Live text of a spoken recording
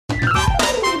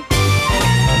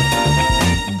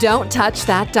Don't touch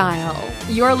that dial.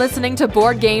 You're listening to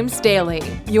Board Games Daily,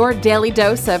 your daily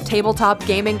dose of tabletop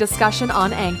gaming discussion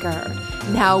on Anchor.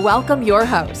 Now welcome your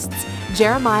hosts,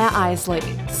 Jeremiah Isley,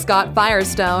 Scott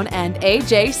Firestone, and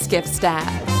AJ Skifstad.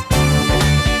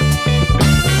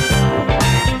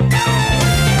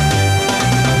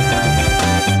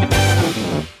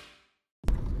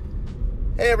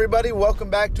 Hey everybody, welcome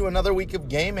back to another week of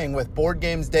gaming with Board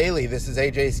Games Daily. This is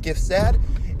AJ Skifstad,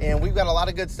 and we've got a lot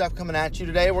of good stuff coming at you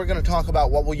today. We're going to talk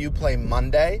about what will you play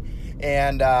Monday,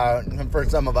 and for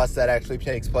some of us that actually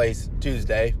takes place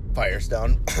Tuesday,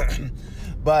 Firestone.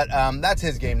 But that's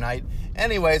his game night.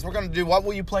 Anyways, we're going to do what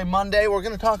will you play Monday. We're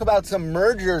going to talk about some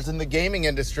mergers in the gaming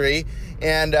industry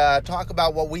and talk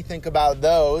about what we think about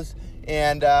those.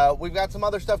 And we've got some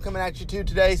other stuff coming at you too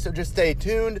today, so just stay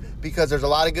tuned because there's a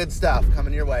lot of good stuff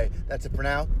coming your way. That's it for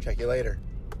now. Check you later.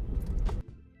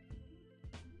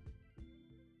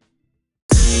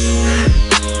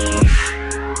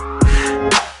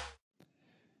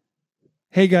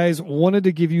 Hey guys, wanted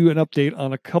to give you an update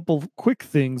on a couple quick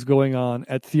things going on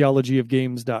at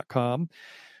theologyofgames.com.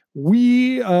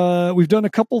 We've done a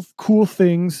couple cool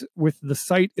things with the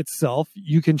site itself.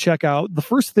 You can check out. The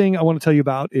first thing I want to tell you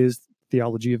about is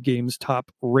Theology of Games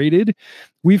Top Rated.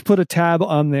 We've put a tab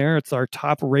on there. It's our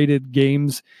top rated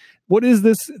games. What is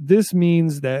this? This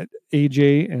means that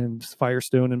AJ and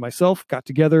Firestone and myself got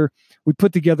together. We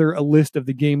put together a list of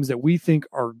the games that we think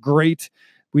are great.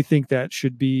 We think that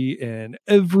should be in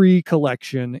every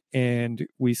collection. And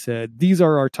we said, these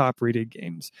are our top rated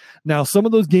games. Now, some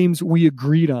of those games we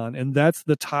agreed on, and that's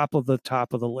the top of the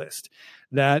list.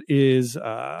 That is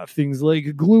things like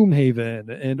Gloomhaven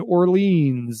and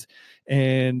Orleans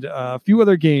and a few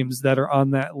other games that are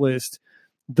on that list.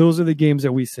 Those are the games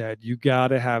that we said, you got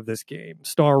to have this game.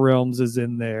 Star Realms is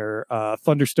in there,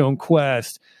 Thunderstone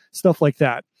Quest, stuff like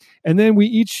that. And then we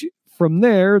each, from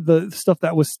there, the stuff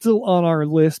that was still on our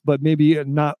list, but maybe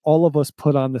not all of us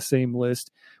put on the same list,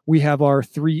 we have our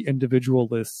 3 individual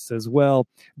lists as well.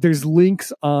 There's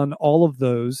links on all of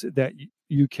those that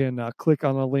you can click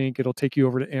on a link. It'll take you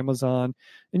over to Amazon,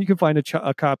 and you can find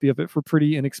a copy of it for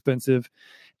pretty inexpensive.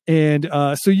 And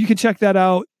so you can check that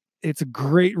out. It's a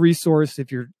great resource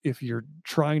if you're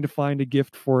trying to find a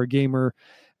gift for a gamer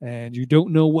and you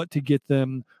don't know what to get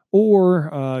them,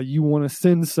 or you want to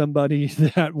send somebody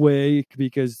that way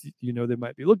because you know they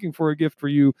might be looking for a gift for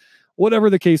you,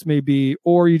 whatever the case may be,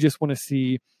 or you just want to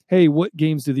see, hey, what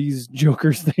games do these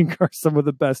jokers think are some of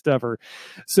the best ever?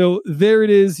 So there it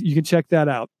is. You can check that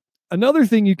out. Another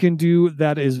thing you can do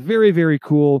that is very, very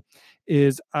cool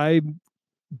is I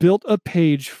built a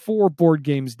page for Board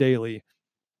Games Daily.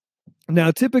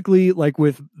 Now, typically, like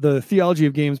with the Theology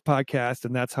of Games podcast,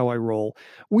 and that's how I roll,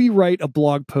 we write a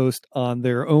blog post on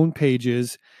their own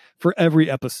pages for every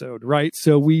episode, right?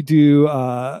 So we do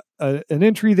an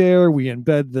entry there. We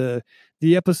embed the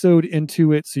episode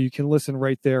into it so you can listen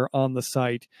right there on the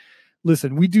site.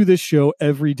 Listen, we do this show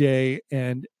every day,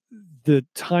 and the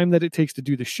time that it takes to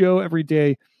do the show every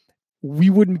day,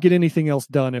 we wouldn't get anything else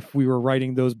done if we were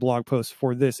writing those blog posts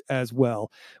for this as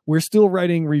well. We're still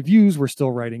writing reviews. We're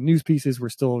still writing news pieces. We're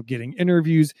still getting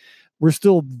interviews. We're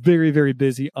still very, very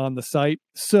busy on the site.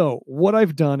 So what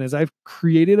I've done is I've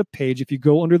created a page. If you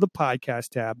go under the podcast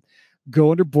tab,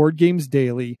 go under Board Games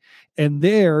Daily, and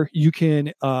there you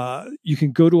can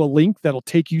go to a link that'll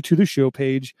take you to the show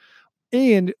page.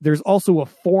 And there's also a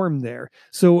form there.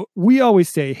 So we always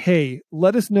say, hey,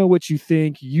 let us know what you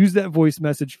think. Use that voice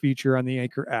message feature on the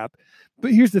Anchor app.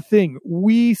 But here's the thing.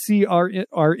 We see our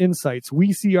insights.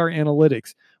 We see our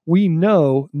analytics. We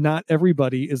know not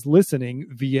everybody is listening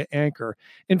via Anchor.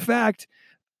 In fact,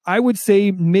 I would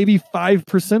say maybe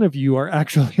 5% of you are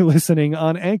actually listening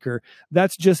on Anchor.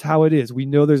 That's just how it is. We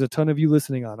know there's a ton of you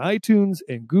listening on iTunes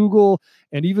and Google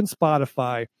and even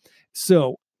Spotify.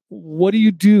 So what do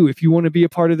you do if you want to be a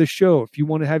part of the show, if you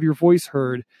want to have your voice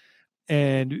heard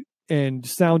and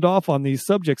sound off on these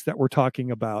subjects that we're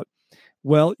talking about?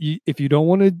 Well, if you don't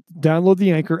want to download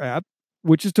the Anchor app,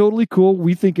 which is totally cool,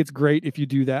 we think it's great if you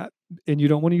do that, and you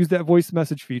don't want to use that voice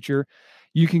message feature,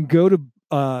 you can go to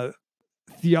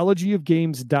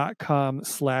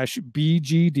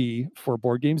theologyofgames.com/BGD for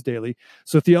Board Games Daily.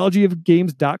 So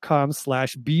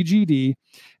theologyofgames.com/BGD.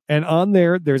 And on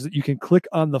there, you can click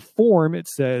on the form. It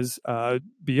says,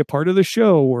 be a part of the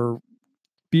show or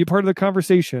be a part of the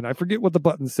conversation. I forget what the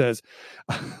button says.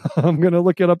 I'm going to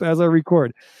look it up as I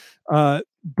record.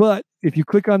 But if you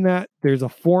click on that, there's a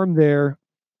form there.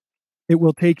 It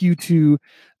will take you to,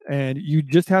 and you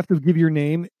just have to give your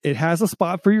name. It has a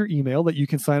spot for your email that you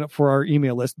can sign up for our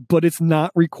email list, but it's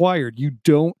not required. You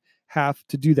don't have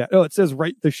to do that. Oh, it says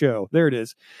write the show. There it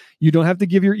is. You don't have to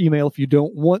give your email if you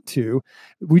don't want to.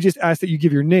 We just ask that you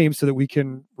give your name so that we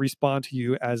can respond to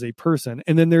you as a person.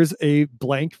 And then there's a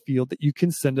blank field that you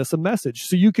can send us a message.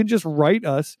 So you can just write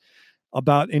us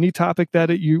about any topic that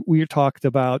we talked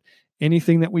about,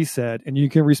 anything that we said, and you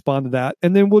can respond to that.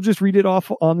 And then we'll just read it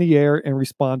off on the air and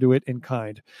respond to it in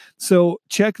kind. So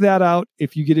check that out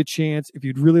if you get a chance. If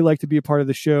you'd really like to be a part of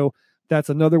the show, that's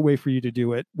another way for you to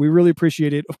do it. We really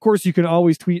appreciate it. Of course, you can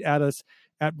always tweet at us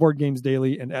at Board Games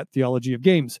Daily and at Theology of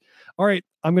Games. All right,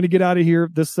 I'm going to get out of here.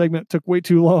 This segment took way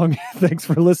too long. Thanks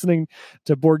for listening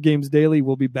to Board Games Daily.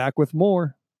 We'll be back with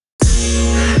more.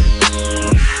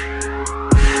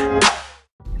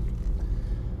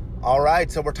 All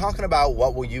right, so we're talking about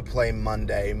what will you play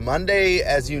Monday. Monday,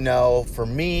 as you know, for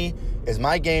me, is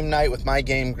my game night with my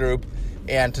game group.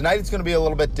 And tonight it's going to be a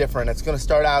little bit different. It's going to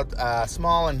start out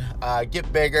small and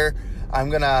get bigger. I'm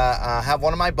going to have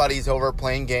one of my buddies over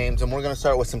playing games, and we're going to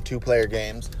start with some two-player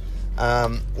games.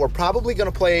 We're probably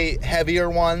going to play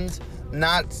heavier ones,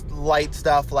 not light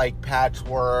stuff like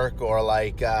Patchwork or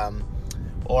like...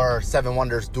 or Seven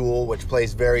Wonders Duel, which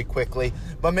plays very quickly,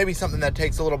 but maybe something that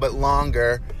takes a little bit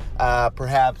longer,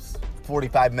 perhaps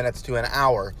 45 minutes to an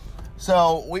hour.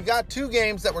 So we've got two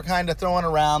games that we're kind of throwing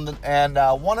around, and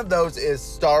one of those is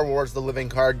Star Wars: The Living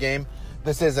Card Game.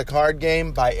 This is a card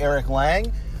game by Eric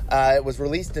Lang. It was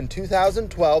released in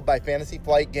 2012 by Fantasy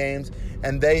Flight Games,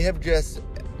 and they have just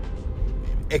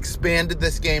expanded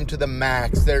this game to the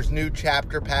max. There's new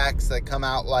chapter packs that come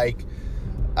out like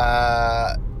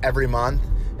every month.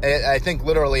 I think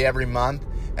literally every month.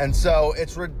 And so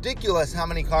it's ridiculous how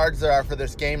many cards there are for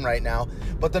this game right now.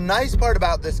 But the nice part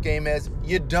about this game is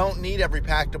you don't need every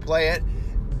pack to play it.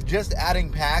 Just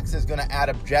adding packs is going to add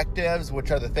objectives,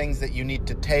 which are the things that you need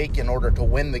to take in order to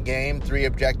win the game. 3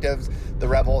 objectives the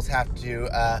rebels have to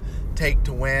take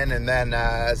to win. And then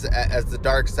as the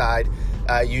dark side,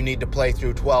 you need to play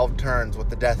through 12 turns with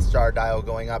the Death Star dial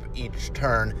going up each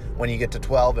turn. When you get to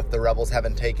 12, if the rebels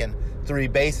haven't taken 3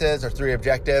 bases or 3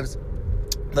 objectives,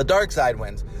 the dark side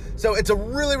wins. So it's a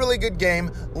really, really good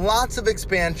game. Lots of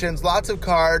expansions, lots of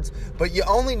cards, but you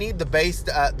only need the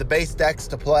base decks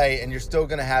to play, and you're still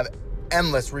going to have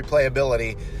endless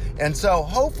replayability. And so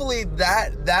hopefully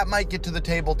that might get to the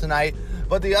table tonight.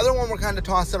 But the other one we're kind of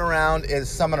tossing around is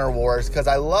Summoner Wars, because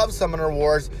I love Summoner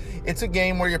Wars. It's a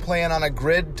game where you're playing on a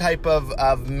grid type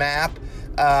of map,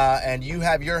 and you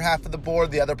have your half of the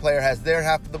board, the other player has their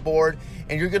half of the board,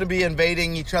 and you're going to be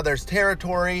invading each other's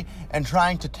territory and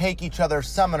trying to take each other's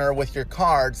summoner with your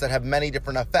cards that have many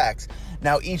different effects.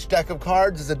 Now, each deck of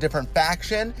cards is a different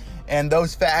faction, and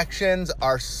those factions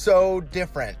are so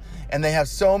different, and they have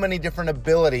so many different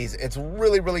abilities. It's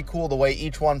really, really cool the way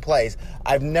each one plays.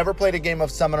 I've never played a game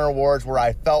of Summoner Wars where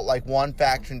I felt like one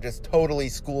faction just totally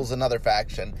schools another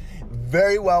faction.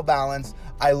 Very well balanced.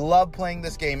 I love playing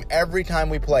this game. Every time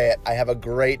we play it, I have a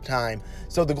great time.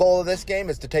 So the goal of this game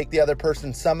is to take the other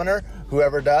person's summoner.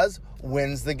 Whoever does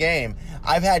wins the game.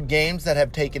 I've had games that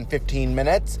have taken 15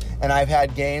 minutes, and I've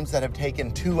had games that have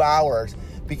taken 2 hours,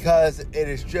 because it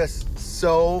is just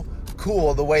so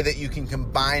cool the way that you can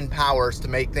combine powers to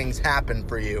make things happen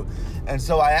for you. And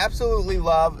so I absolutely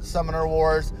love Summoner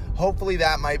Wars. Hopefully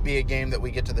that might be a game that we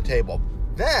get to the table.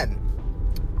 Then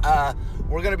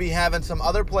we're going to be having some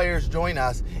other players join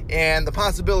us, and the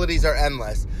possibilities are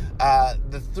endless.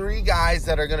 The 3 guys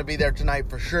that are going to be there tonight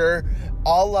for sure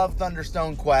all love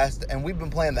Thunderstone Quest, and we've been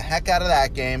playing the heck out of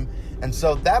that game, and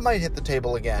so that might hit the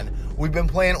table again. We've been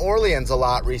playing Orleans a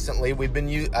lot recently. We've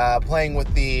been playing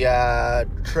with the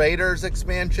Traders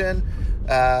expansion,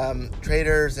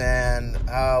 Traders and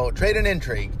Trade and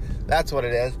Intrigue. That's what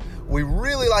it is. We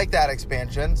really like that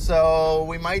expansion, so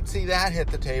we might see that hit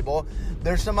the table.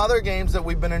 There's some other games that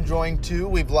we've been enjoying too.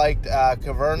 We've liked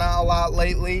Caverna a lot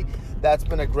lately. That's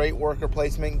been a great worker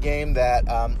placement game that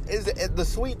is the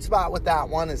sweet spot with that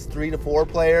one is 3 to 4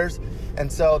 players.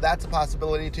 And so that's a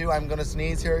possibility too. I'm going to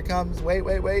sneeze. Here it comes. Wait.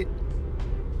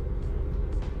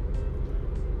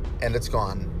 And it's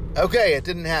gone. Okay, it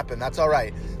didn't happen. That's all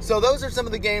right. So those are some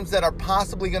of the games that are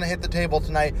possibly going to hit the table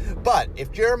tonight. But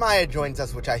if Jeremiah joins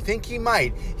us, which I think he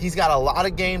might, he's got a lot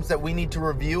of games that we need to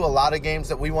review, a lot of games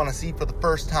that we want to see for the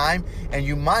first time, and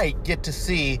you might get to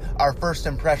see our first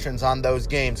impressions on those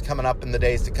games coming up in the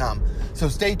days to come. So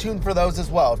stay tuned for those as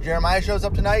well. If Jeremiah shows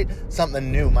up tonight,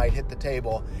 something new might hit the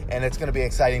table, and it's going to be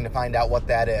exciting to find out what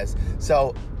that is.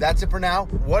 So that's it for now.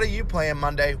 What are you playing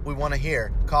Monday? We want to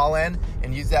hear. Call in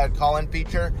and use that call-in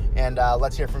feature, and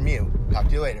let's hear from you. Talk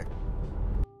to you later.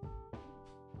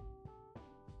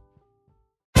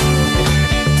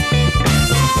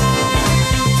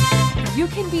 You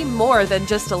can be more than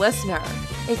just a listener.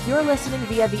 If you're listening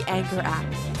via the Anchor app,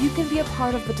 you can be a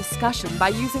part of the discussion by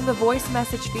using the voice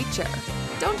message feature.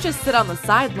 Don't just sit on the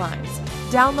sidelines.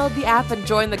 Download the app and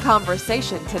join the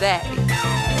conversation today.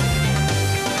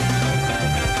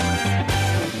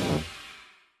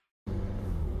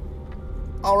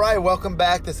 All right, welcome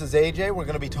back. This is AJ. We're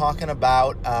going to be talking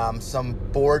about some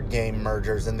board game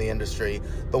mergers in the industry.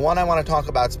 The one I want to talk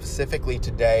about specifically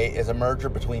today is a merger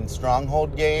between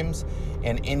Stronghold Games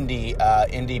and Indie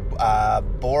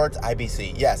Boards,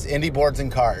 IBC. Yes, Indie Boards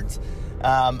and Cards.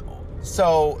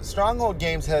 So Stronghold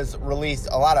Games has released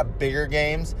a lot of bigger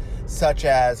games, such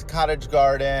as Cottage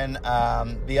Garden.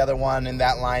 The other one in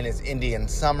that line is Indian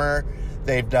Summer.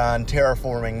 They've done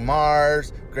Terraforming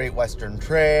Mars, Great Western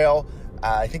Trail.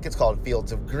 I think it's called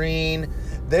Fields of Green.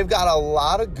 They've got a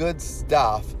lot of good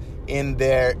stuff in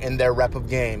their rep of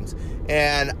games.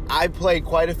 And I played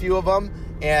quite a few of them,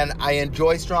 and I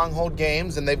enjoy Stronghold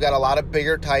Games, and they've got a lot of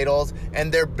bigger titles,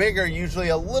 and they're bigger, usually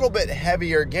a little bit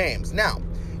heavier games. Now,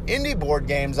 Indie Board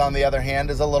Games, on the other hand,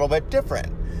 is a little bit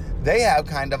different. They have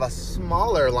kind of a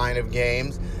smaller line of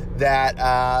games that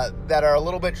are a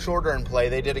little bit shorter in play.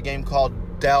 They did a game called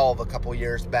Delve a couple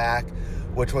years back,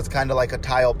 which was kind of like a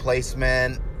tile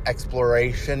placement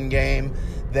exploration game.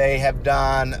 They have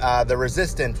done The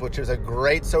Resistance, which is a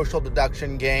great social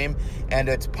deduction game, and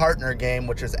its partner game,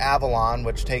 which is Avalon,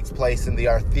 which takes place in the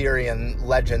Arthurian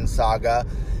legend saga,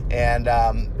 and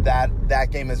that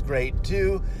game is great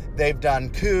too. They've done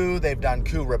Coup, they've done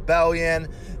Coup Rebellion,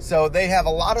 so they have a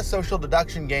lot of social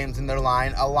deduction games in their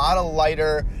line, a lot of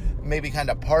lighter, maybe kind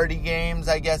of party games,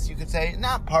 I guess you could say.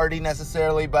 Not party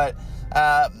necessarily, but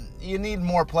you need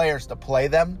more players to play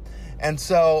them. And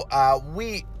so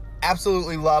we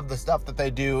absolutely love the stuff that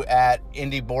they do at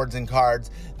Indie Boards and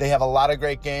Cards. They have a lot of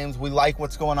great games. We like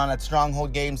what's going on at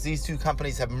Stronghold Games. These two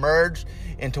companies have merged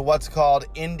into what's called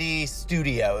Indie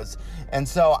Studios. And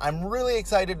so I'm really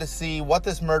excited to see what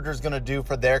this merger is going to do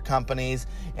for their companies,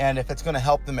 and if it's going to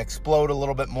help them explode a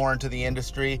little bit more into the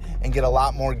industry and get a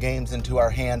lot more games into our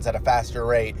hands at a faster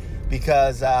rate,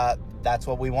 because that's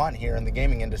what we want here in the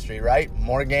gaming industry, right?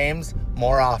 More games,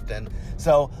 more often.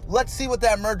 So let's see what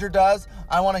that merger does.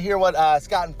 I want to hear what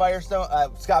Scott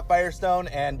Firestone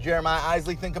and Jeremiah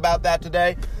Isley think about that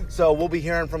today. So we'll be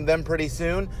hearing from them pretty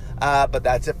soon. But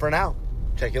that's it for now.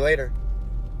 Check you later.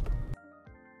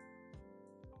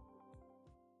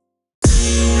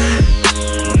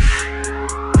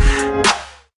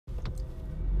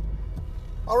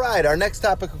 All right, our next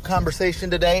topic of conversation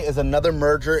today is another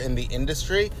merger in the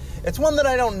industry. It's one that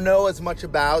I don't know as much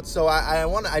about, so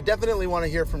I definitely want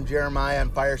to hear from Jeremiah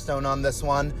and Firestone on this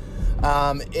one.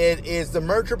 It is the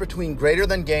merger between Greater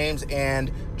Than Games and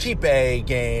Cheap A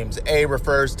Games. A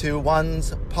refers to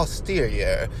one's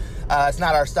posterior. It's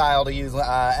not our style to use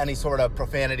any sort of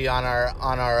profanity on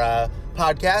our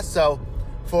podcast, so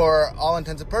for all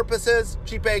intents and purposes,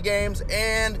 Cheap A Games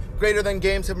and Greater Than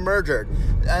Games have merged.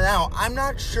 Now, I'm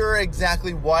not sure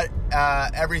exactly what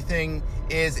everything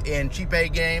is in Cheap A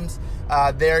Games,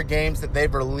 their games that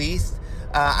they've released.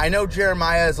 I know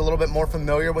Jeremiah is a little bit more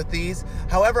familiar with these.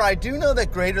 However, I do know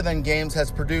that Greater Than Games has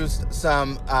produced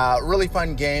some really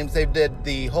fun games. They did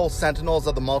the whole Sentinels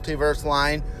of the Multiverse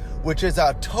line, which is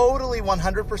a totally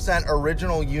 100%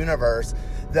 original universe.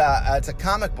 It's a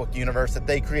comic book universe that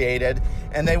they created,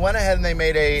 and they went ahead and they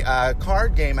made a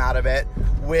card game out of it,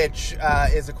 which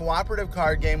is a cooperative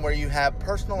card game where you have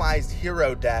personalized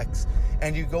hero decks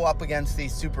and you go up against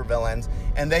these supervillains,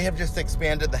 and they have just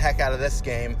expanded the heck out of this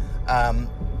game. And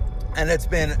it's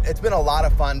been a lot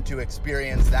of fun to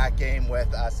experience that game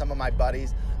with some of my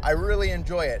buddies. I really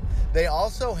enjoy it. They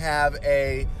also have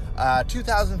a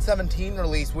 2017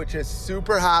 release, which is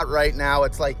super hot right now.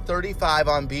 It's like 35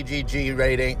 on BGG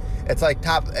rating. It's like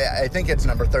I think it's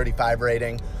number 35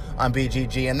 rating on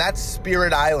BGG, and that's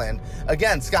Spirit Island.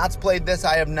 Again, Scott's played this,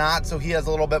 I have not, so he has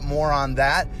a little bit more on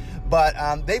that. But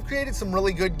they've created some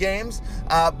really good games,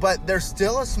 but they're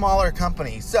still a smaller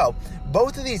company. So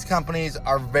both of these companies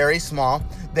are very small.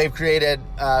 They've created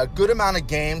a good amount of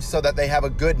games so that they have a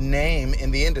good name in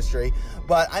the industry.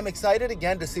 But I'm excited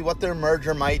again to see what their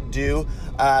merger might do,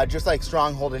 just like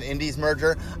Stronghold and Indie's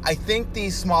merger. I think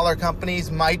these smaller companies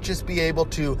might just be able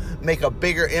to make a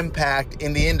bigger impact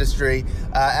in the industry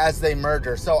as they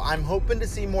merger. So I'm hoping to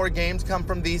see more games come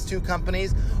from these two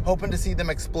companies, hoping to see them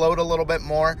explode a little bit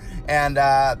more, and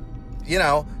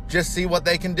just see what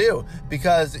they can do.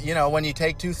 Because, when you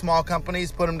take two small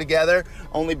companies, put them together,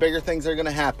 only bigger things are going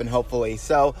to happen, hopefully.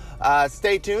 So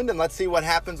stay tuned and let's see what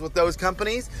happens with those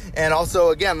companies. And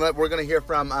also, again, we're going to hear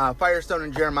from Firestone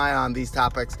and Jeremiah on these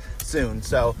topics soon.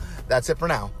 So that's it for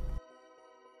now.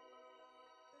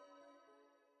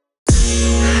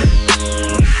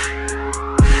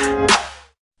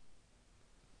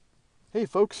 Hey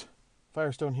folks,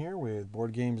 Firestone here with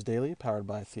Board Games Daily, powered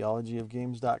by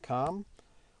theologyofgames.com.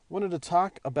 Wanted to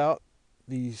talk about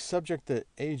the subject that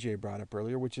AJ brought up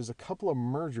earlier, which is a couple of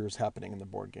mergers happening in the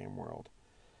board game world.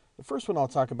 The first one I'll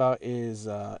talk about is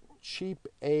Cheap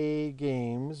A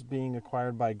Games being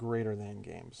acquired by Greater Than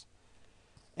Games.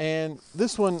 And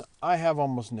this one I have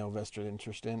almost no vested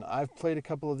interest in. I've played a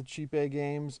couple of the Cheap A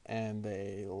games, and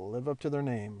they live up to their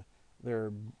name.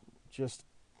 They're just...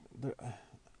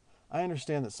 I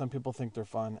understand that some people think they're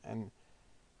fun, and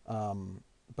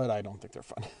but I don't think they're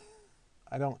fun.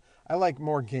 I like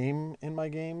more game in my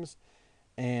games,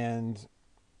 and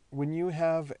when you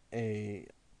have a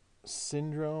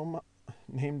syndrome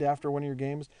named after one of your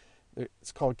games,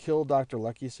 it's called Kill Dr.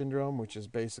 Lucky syndrome, which is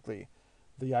basically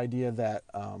the idea that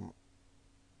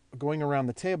going around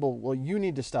the table, well, you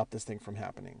need to stop this thing from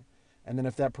happening. And then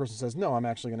if that person says, no, I'm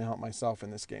actually going to help myself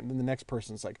in this game, then the next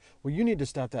person's like, well, you need to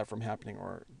stop that from happening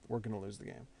or we're going to lose the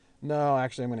game. No,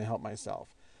 actually, I'm going to help myself.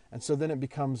 And so then it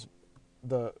becomes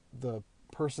the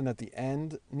person at the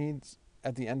end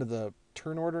of the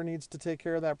turn order needs to take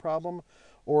care of that problem,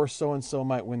 or so-and-so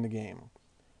might win the game.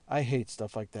 I hate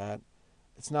stuff like that.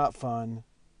 It's not fun.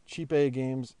 Cheap A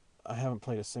games, I haven't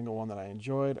played a single one that I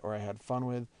enjoyed or I had fun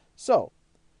with. So,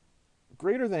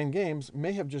 Greater Than Games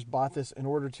may have just bought this in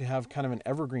order to have kind of an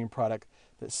evergreen product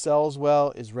that sells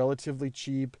well, is relatively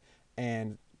cheap,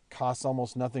 and costs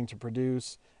almost nothing to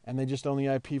produce, and they just own the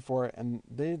IP for it, and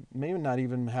they may not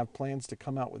even have plans to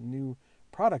come out with new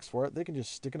products for it. They can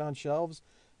just stick it on shelves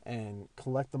and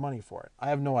collect the money for it. I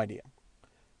have no idea.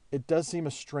 It does seem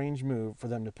a strange move for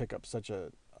them to pick up such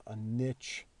a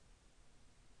niche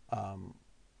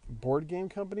board game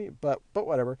company, but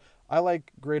whatever. I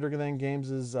like Greater Than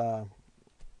Games'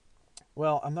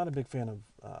 well, I'm not a big fan of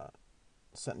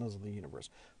Sentinels of the Universe,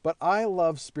 but I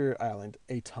love Spirit Island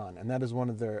a ton, and that is one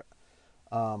of their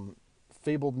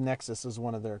Fabled Nexus is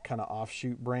one of their kind of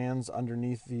offshoot brands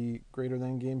underneath the Greater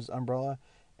Than Games umbrella,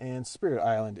 and Spirit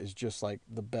Island is just like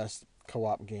the best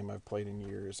co-op game I've played in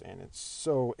years, and it's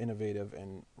so innovative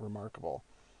and remarkable.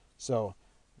 So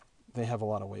they have a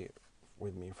lot of weight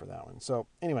with me for that one. So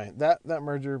anyway, that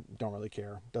merger, don't really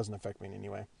care. Doesn't affect me in any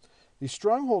way. The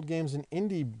Stronghold Games and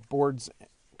Indie Boards,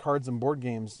 Cards and Board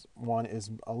Games one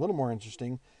is a little more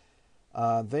interesting.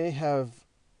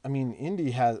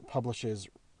 Indie publishes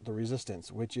The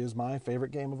Resistance, which is my favorite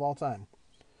game of all time.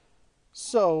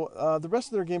 So the rest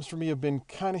of their games for me have been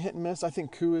kind of hit and miss. I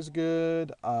think Coup is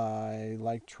good. I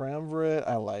like Triumvirate.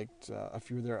 I liked a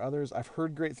few of their others. I've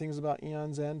heard great things about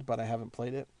Eon's End, but I haven't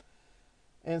played it.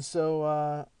 And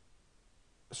so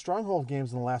Stronghold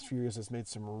Games in the last few years has made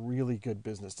some really good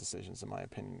business decisions, in my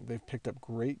opinion. They've picked up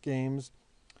great games.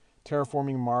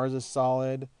 Terraforming Mars is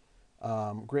solid.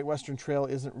 Great Western Trail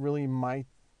isn't really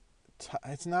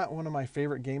it's not one of my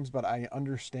favorite games, but I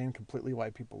understand completely why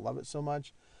people love it so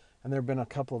much. And there have been a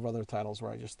couple of other titles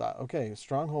where I just thought, okay,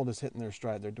 Stronghold is hitting their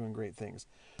stride. They're doing great things.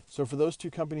 So for those two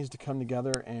companies to come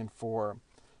together and for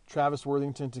Travis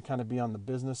Worthington to kind of be on the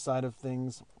business side of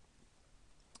things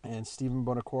and Stephen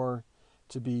Bonacore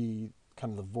to be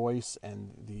kind of the voice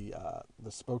and the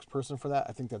spokesperson for that,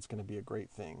 I think that's going to be a great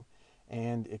thing.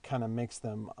 And it kind of makes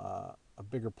them a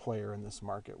bigger player in this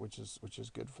market, which is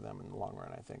good for them in the long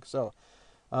run, I think. So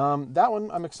that one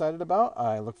I'm excited about.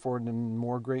 I look forward to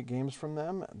more great games from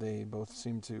them. They both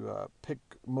seem to pick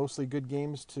mostly good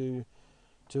games to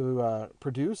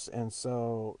produce, and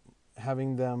so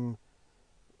having them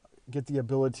get the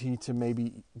ability to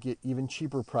maybe get even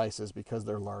cheaper prices because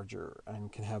they're larger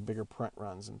and can have bigger print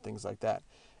runs and things like that.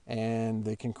 And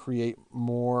they can create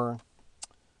more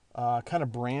kind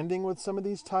of branding with some of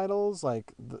these titles,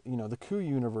 like the Coup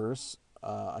universe.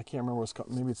 I can't remember what it's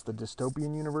called. Maybe it's the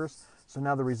Dystopian universe. So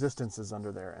now the Resistance is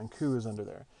under there and Coup is under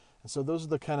there. And so those are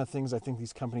the kind of things I think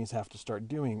these companies have to start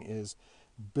doing, is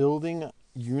building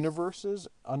universes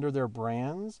under their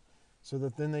brands so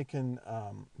that then they can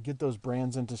get those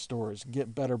brands into stores,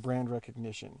 get better brand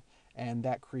recognition, and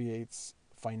that creates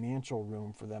financial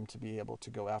room for them to be able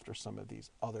to go after some of these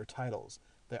other titles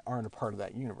that aren't a part of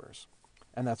that universe.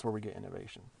 And that's where we get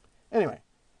innovation. Anyway,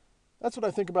 that's what I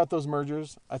think about those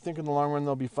mergers. I think in the long run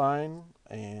they'll be fine,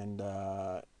 and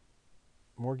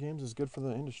more games is good for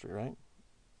the industry, right?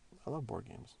 I love board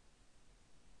games.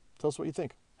 Tell us what you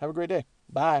think. Have a great day.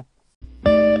 Bye.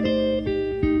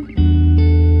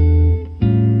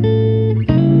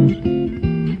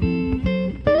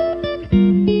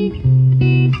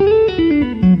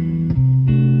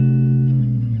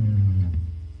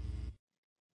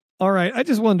 All right, I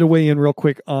just wanted to weigh in real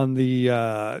quick on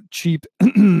the Cheap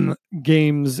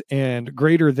Games and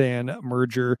Greater Than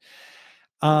merger.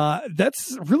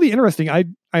 That's really interesting. I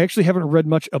actually haven't read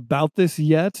much about this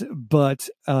yet, but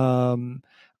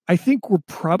I think we're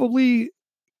probably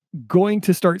going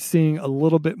to start seeing a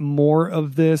little bit more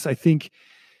of this. I think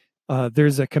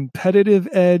there's a competitive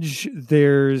edge.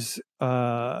 There's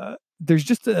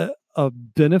just a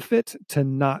benefit to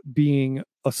not being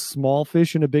a small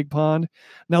fish in a big pond.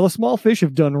 Now, the small fish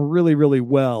have done really, really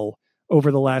well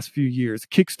over the last few years.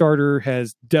 Kickstarter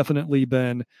has definitely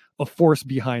been a force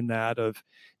behind that, of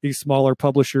these smaller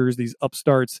publishers, these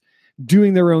upstarts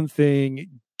doing their own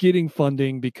thing, getting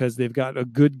funding because they've got a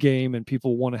good game and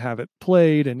people want to have it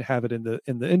played and have it in the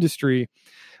industry.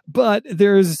 But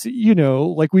there's,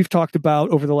 like we've talked about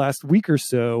over the last week or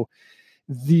so,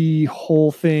 the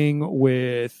whole thing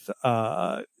with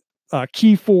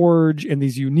Keyforge and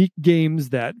these unique games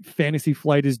that Fantasy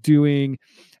Flight is doing.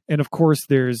 And of course,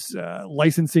 there's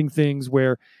licensing things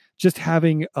where just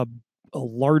having a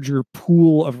larger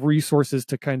pool of resources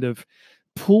to kind of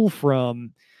pull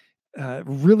from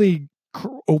really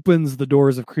opens the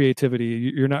doors of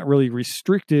creativity. You're not really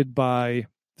restricted by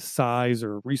size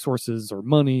or resources or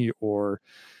money or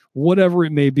whatever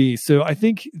it may be. So I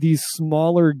think these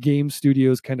smaller game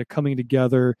studios kind of coming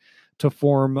together to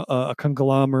form a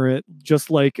conglomerate,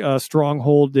 just like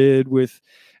Stronghold did with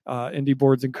Indie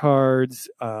Boards and Cards.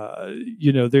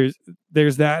 There's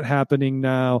that happening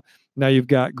now. Now you've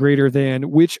got Greater Than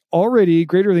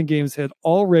Games had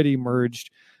already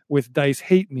merged with Dice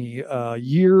Hate Me a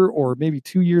year or maybe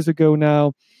 2 years ago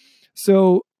now.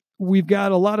 So we've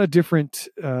got a lot of different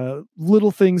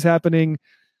little things happening.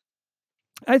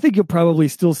 I think you'll probably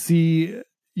still see,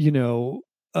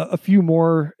 a few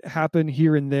more happen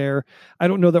here and there. I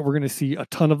don't know that we're going to see a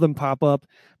ton of them pop up,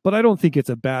 but I don't think it's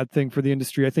a bad thing for the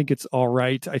industry. I think it's all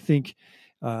right. I think,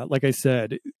 like I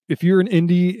said, if you're an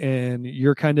indie and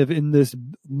you're kind of in this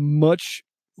much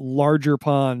larger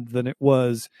pond than it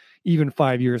was even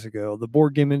 5 years ago, the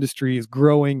board game industry is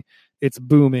growing. It's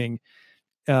booming.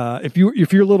 If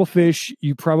you're a little fish,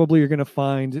 you probably are going to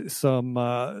find some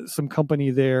company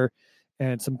there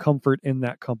and some comfort in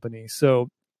that company. So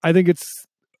I think it's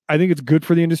good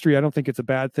for the industry. I don't think it's a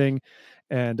bad thing,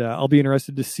 and I'll be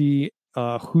interested to see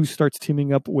who starts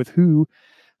teaming up with who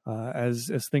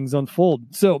as things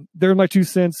unfold. So there are my 2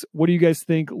 cents. What do you guys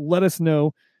think? Let us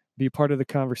know. Be a part of the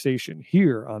conversation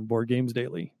here on Board Games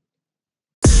Daily.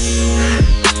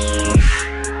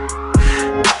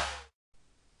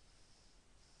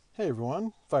 Hey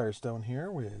everyone, Firestone here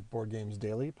with Board Games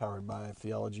Daily, powered by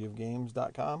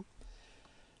theologyofgames.com.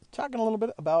 Talking a little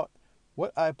bit about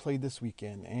what I played this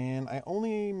weekend, and I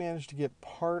only managed to get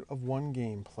part of one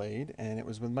game played, and it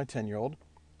was with my 10-year-old.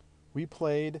 We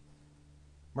played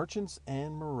Merchants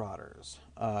and Marauders.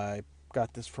 I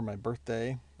got this for my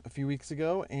birthday a few weeks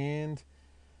ago, and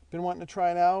been wanting to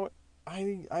try it out.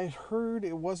 I heard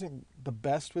it wasn't the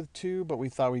best with 2, but we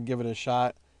thought we'd give it a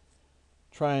shot.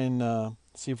 Try and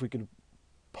see if we could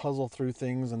puzzle through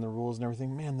things and the rules and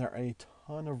everything. Man, there are a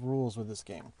ton of rules with this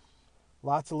game.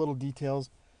 Lots of little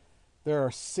details. There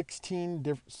are 16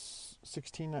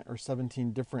 or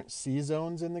 17 different sea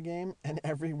zones in the game, and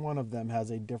every one of them has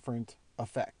a different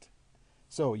effect.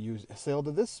 So you sail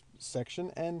to this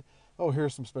section, and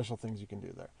here's some special things you can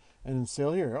do there. And then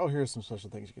sail here. Here's some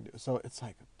special things you can do. So it's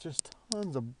like just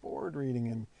tons of board reading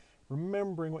and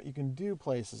remembering what you can do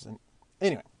places. And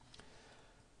anyway,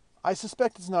 I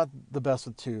suspect it's not the best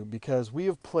with 2 because we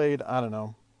have played,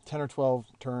 10 or 12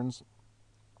 turns.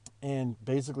 And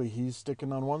basically he's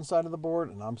sticking on one side of the board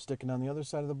and I'm sticking on the other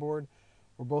side of the board.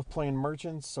 We're both playing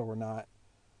merchants, so we're not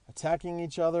attacking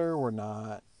each other. We're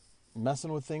not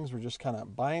messing with things. We're just kind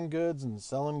of buying goods and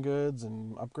selling goods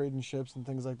and upgrading ships and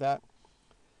things like that.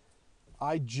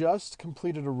 I just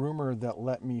completed a rumor that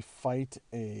let me fight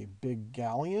a big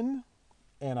galleon,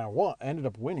 and I ended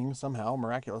up winning somehow,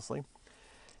 miraculously.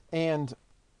 And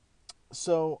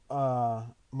so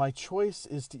my choice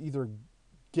is to either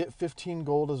get 15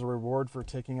 gold as a reward for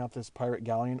taking out this pirate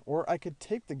galleon, or I could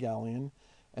take the galleon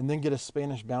and then get a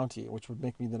Spanish bounty, which would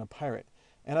make me then a pirate.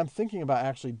 And I'm thinking about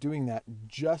actually doing that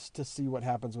just to see what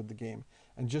happens with the game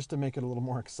and just to make it a little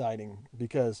more exciting,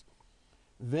 because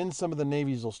then some of the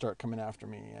navies will start coming after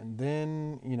me, and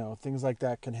then, things like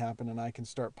that can happen, and I can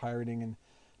start pirating and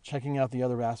checking out the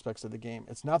other aspects of the game.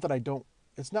 It's not that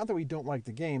we don't like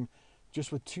the game.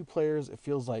 Just with 2 players, it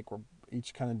feels like we're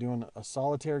each kind of doing a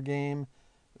solitaire game.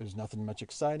 There's nothing much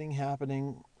exciting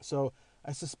happening. So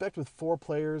I suspect with 4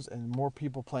 players and more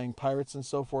people playing pirates and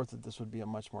so forth, that this would be a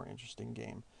much more interesting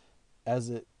game. As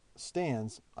it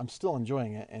stands, I'm still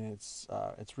enjoying it, and it's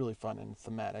really fun and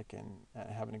thematic and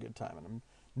having a good time. And I'm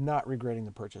not regretting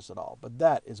the purchase at all. But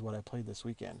that is what I played this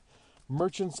weekend.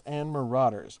 Merchants and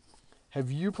Marauders. Have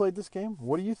you played this game?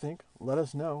 What do you think? Let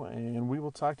us know, and we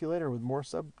will talk to you later with more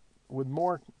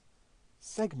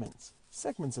segments.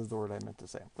 Segments is the word I meant to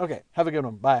say. Okay, have a good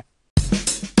one. Bye.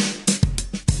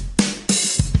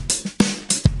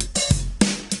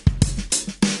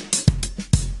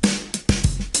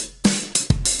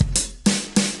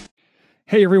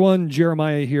 Hey everyone,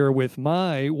 Jeremiah here with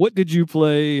my What Did You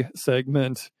Play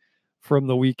segment from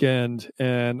the weekend.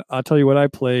 And I'll tell you what I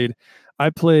played. I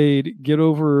played Get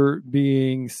Over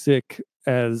Being Sick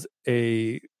as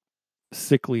a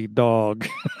Sickly Dog.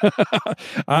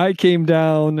 I came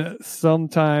down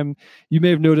sometime. You may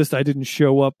have noticed I didn't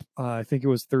show up. I think it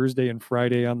was Thursday and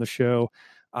Friday on the show.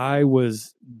 I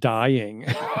was dying.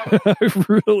 I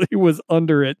really was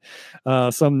under it.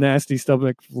 Some nasty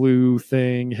stomach flu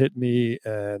thing hit me,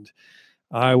 and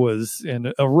I was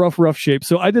in a rough shape.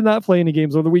 So I did not play any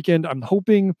games over the weekend. I'm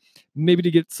hoping maybe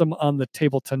to get some on the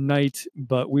table tonight,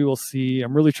 but we will see.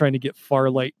 I'm really trying to get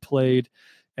Farlight played,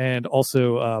 and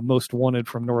also Most Wanted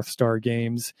from North Star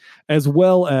Games, as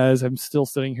well as I'm still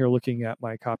sitting here looking at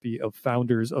my copy of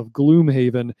Founders of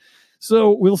Gloomhaven.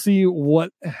 So we'll see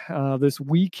what this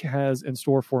week has in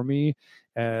store for me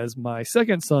as my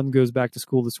second son goes back to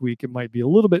school this week. It might be a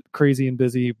little bit crazy and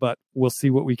busy, but we'll see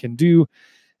what we can do.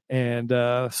 And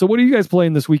so what are you guys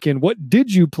playing this weekend? What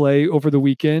did you play over the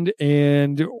weekend?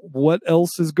 And what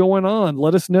else is going on?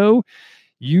 Let us know.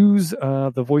 Use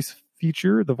the voice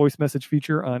message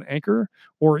feature on Anchor,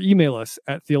 or email us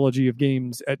at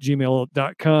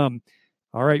theologyofgames@gmail.com.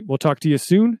 All right, we'll talk to you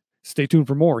soon. Stay tuned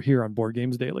for more here on Board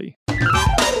Games Daily.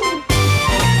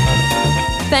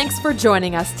 Thanks for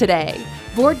joining us today.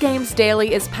 Board Games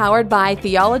Daily is powered by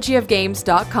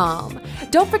theologyofgames.com.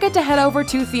 Don't forget to head over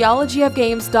to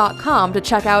theologyofgames.com to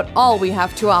check out all we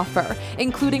have to offer,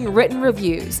 including written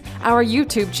reviews, our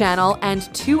YouTube channel, and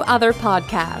 2 other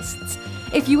podcasts.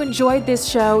 If you enjoyed this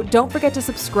show, don't forget to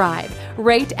subscribe,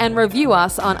 rate, and review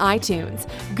us on iTunes,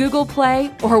 Google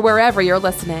Play, or wherever you're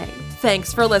listening.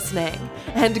 Thanks for listening,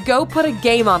 and go put a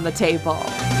game on the table.